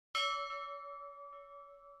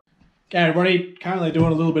Okay, everybody, currently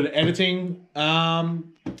doing a little bit of editing.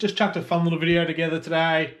 Just chucked a fun little video together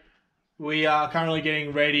today. We are currently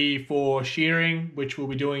getting ready for shearing, which we'll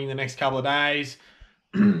be doing in the next couple of days.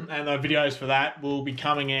 And the videos for that will be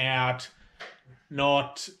coming out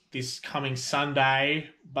not this coming Sunday,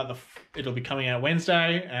 but it'll be coming out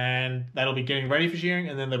Wednesday, and that'll be getting ready for shearing.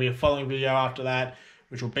 And then there'll be a following video after that,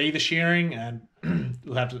 which will be the shearing, and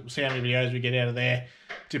we'll have to see how many videos we get out of there,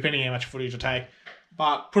 depending how much footage I take.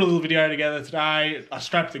 But put a little video together today. I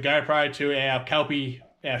strapped the GoPro to our Kelpie,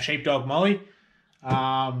 our sheepdog Molly,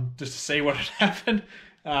 just to see what had happened.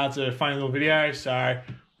 It's a funny little video, so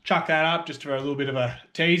chuck that up just for a little bit of a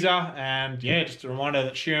teaser. And yeah, just a reminder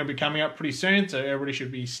that shearing will be coming up pretty soon, so everybody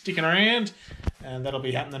should be sticking around, and that'll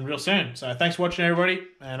be happening real soon. So thanks for watching, everybody,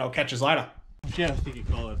 and I'll catch you later. If you had a sticky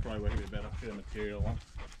collar, it'd probably work a bit better. Bit of material one.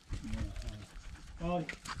 Oh,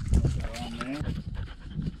 go on there.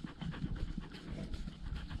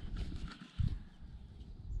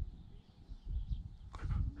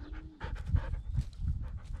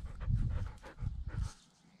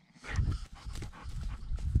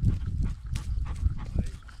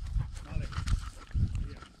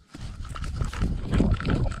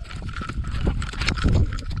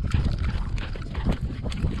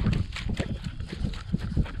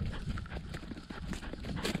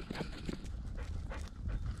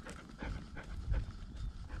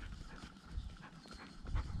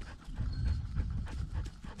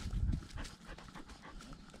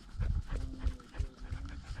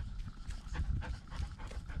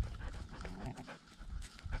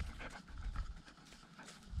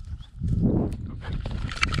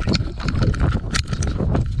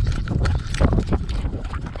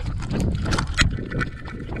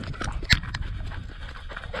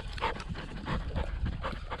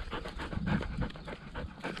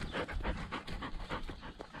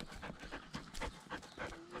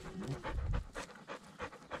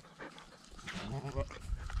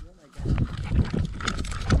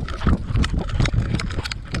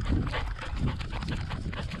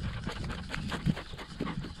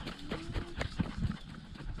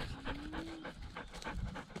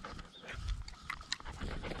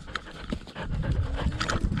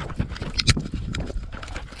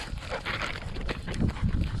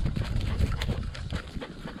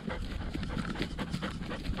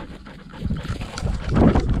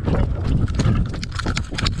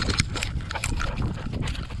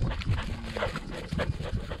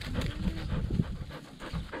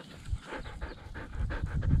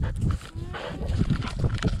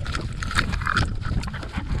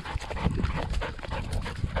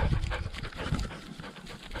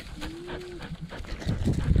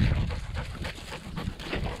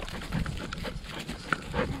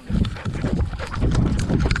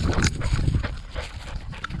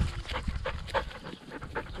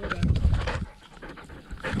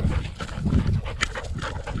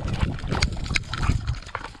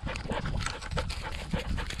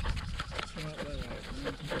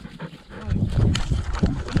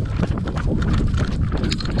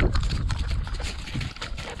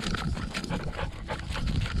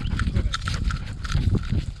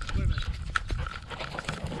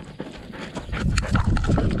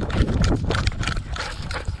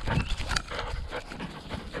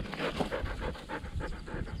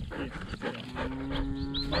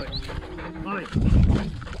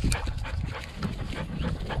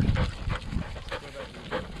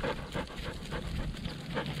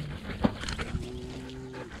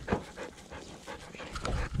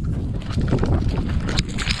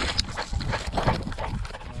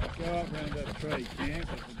 Around that tree, Cam,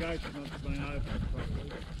 because the gate's not been opened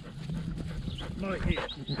properly. Mike, here.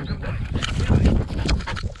 Come on.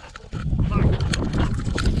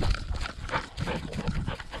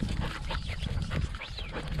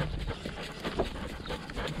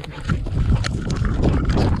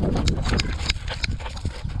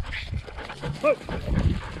 Whoa!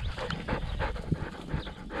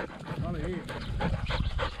 Molly, here.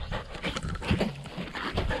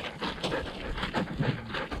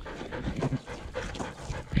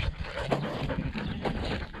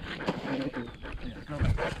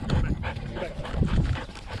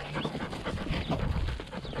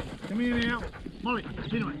 Come here now. Molly,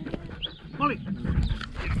 anyway. Molly.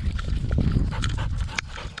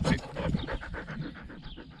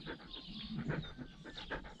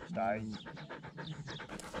 Stay.